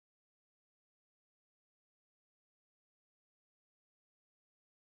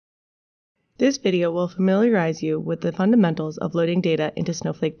This video will familiarize you with the fundamentals of loading data into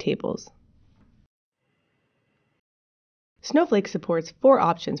Snowflake tables. Snowflake supports 4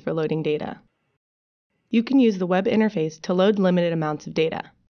 options for loading data. You can use the web interface to load limited amounts of data.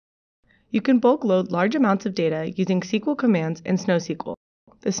 You can bulk load large amounts of data using SQL commands in SnowSQL,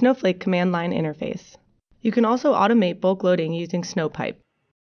 the Snowflake command line interface. You can also automate bulk loading using Snowpipe.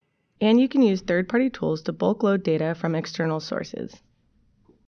 And you can use third-party tools to bulk load data from external sources.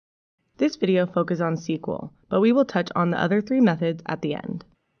 This video focuses on SQL, but we will touch on the other 3 methods at the end.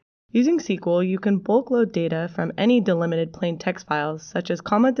 Using SQL, you can bulk load data from any delimited plain text files, such as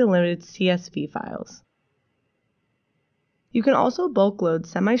comma-delimited CSV files. You can also bulk load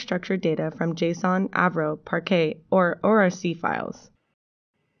semi-structured data from JSON, Avro, Parquet, or ORC files.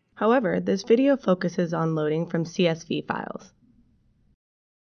 However, this video focuses on loading from CSV files.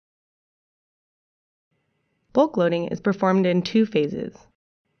 Bulk loading is performed in 2 phases.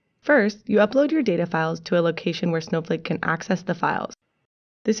 First, you upload your data files to a location where Snowflake can access the files.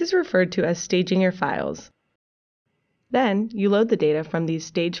 This is referred to as staging your files. Then, you load the data from these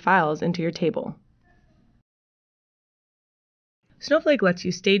staged files into your table. Snowflake lets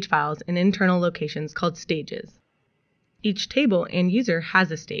you stage files in internal locations called stages. Each table and user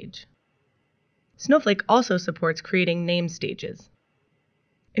has a stage. Snowflake also supports creating named stages.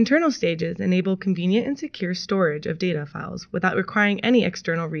 Internal stages enable convenient and secure storage of data files without requiring any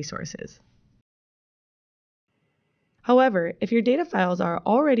external resources. However, if your data files are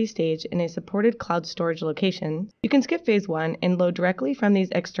already staged in a supported cloud storage location, you can skip phase 1 and load directly from these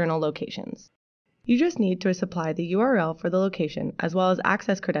external locations. You just need to supply the URL for the location as well as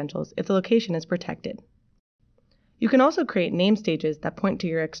access credentials if the location is protected. You can also create name stages that point to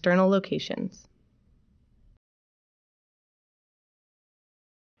your external locations.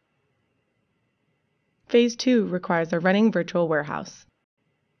 Phase 2 requires a running virtual warehouse.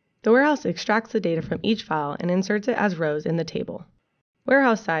 The warehouse extracts the data from each file and inserts it as rows in the table.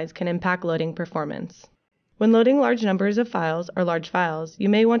 Warehouse size can impact loading performance. When loading large numbers of files or large files, you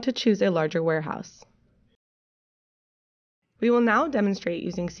may want to choose a larger warehouse. We will now demonstrate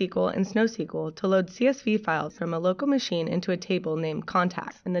using SQL and SnowSQL to load CSV files from a local machine into a table named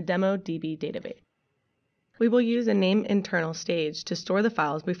Contacts in the DemoDB database. We will use a name internal stage to store the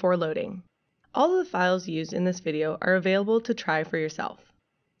files before loading. All of the files used in this video are available to try for yourself.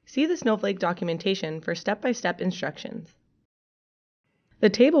 See the Snowflake documentation for step-by-step instructions. The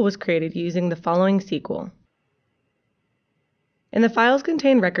table was created using the following SQL. And the files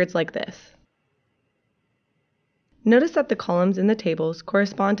contain records like this. Notice that the columns in the tables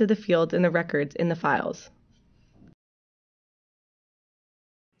correspond to the fields in the records in the files.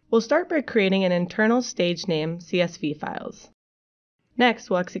 We'll start by creating an internal stage name CSV files. Next,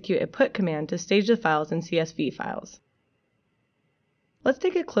 we'll execute a put command to stage the files in CSV files. Let's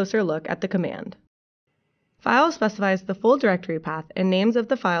take a closer look at the command. File specifies the full directory path and names of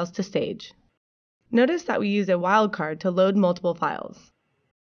the files to stage. Notice that we use a wildcard to load multiple files.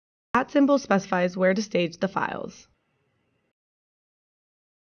 That symbol specifies where to stage the files.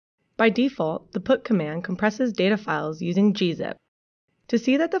 By default, the put command compresses data files using gzip. To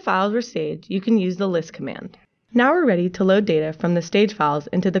see that the files were staged, you can use the list command. Now we're ready to load data from the stage files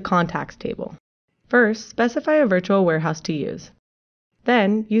into the contacts table. First, specify a virtual warehouse to use.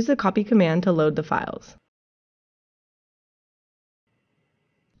 Then, use the copy command to load the files.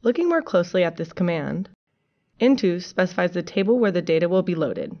 Looking more closely at this command, into specifies the table where the data will be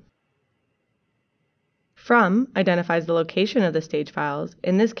loaded. From identifies the location of the stage files,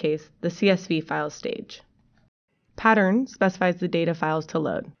 in this case, the CSV files stage. Pattern specifies the data files to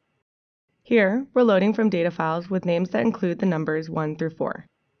load. Here, we're loading from data files with names that include the numbers 1 through 4.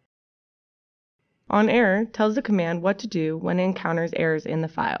 OnError tells the command what to do when it encounters errors in the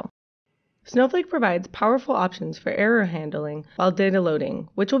file. Snowflake provides powerful options for error handling while data loading,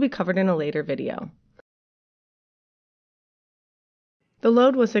 which will be covered in a later video. The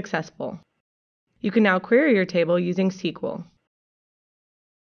load was successful. You can now query your table using SQL.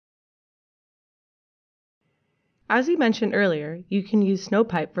 As we mentioned earlier, you can use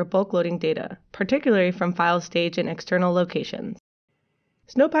Snowpipe for bulk loading data, particularly from files staged in external locations.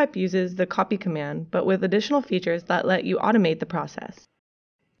 Snowpipe uses the copy command, but with additional features that let you automate the process.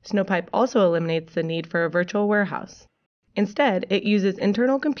 Snowpipe also eliminates the need for a virtual warehouse. Instead, it uses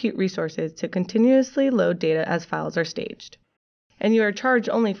internal compute resources to continuously load data as files are staged. And you are charged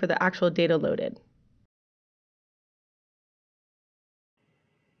only for the actual data loaded.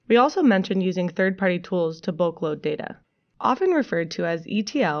 We also mentioned using third-party tools to bulk load data. Often referred to as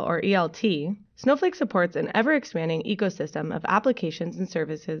ETL or ELT, Snowflake supports an ever-expanding ecosystem of applications and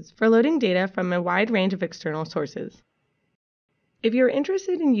services for loading data from a wide range of external sources. If you're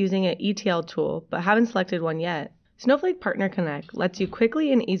interested in using an ETL tool but haven't selected one yet, Snowflake Partner Connect lets you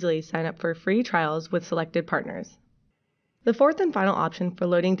quickly and easily sign up for free trials with selected partners. The fourth and final option for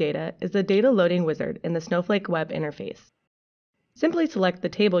loading data is the Data Loading Wizard in the Snowflake web interface. Simply select the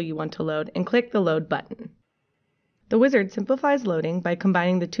table you want to load and click the Load button. The wizard simplifies loading by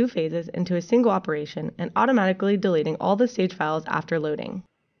combining the two phases into a single operation and automatically deleting all the stage files after loading.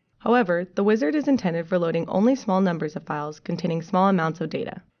 However, the wizard is intended for loading only small numbers of files containing small amounts of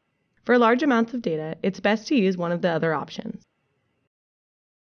data. For large amounts of data, it's best to use one of the other options.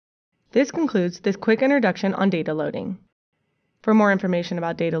 This concludes this quick introduction on data loading. For more information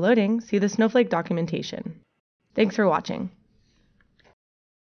about data loading, see the Snowflake documentation. Thanks for watching.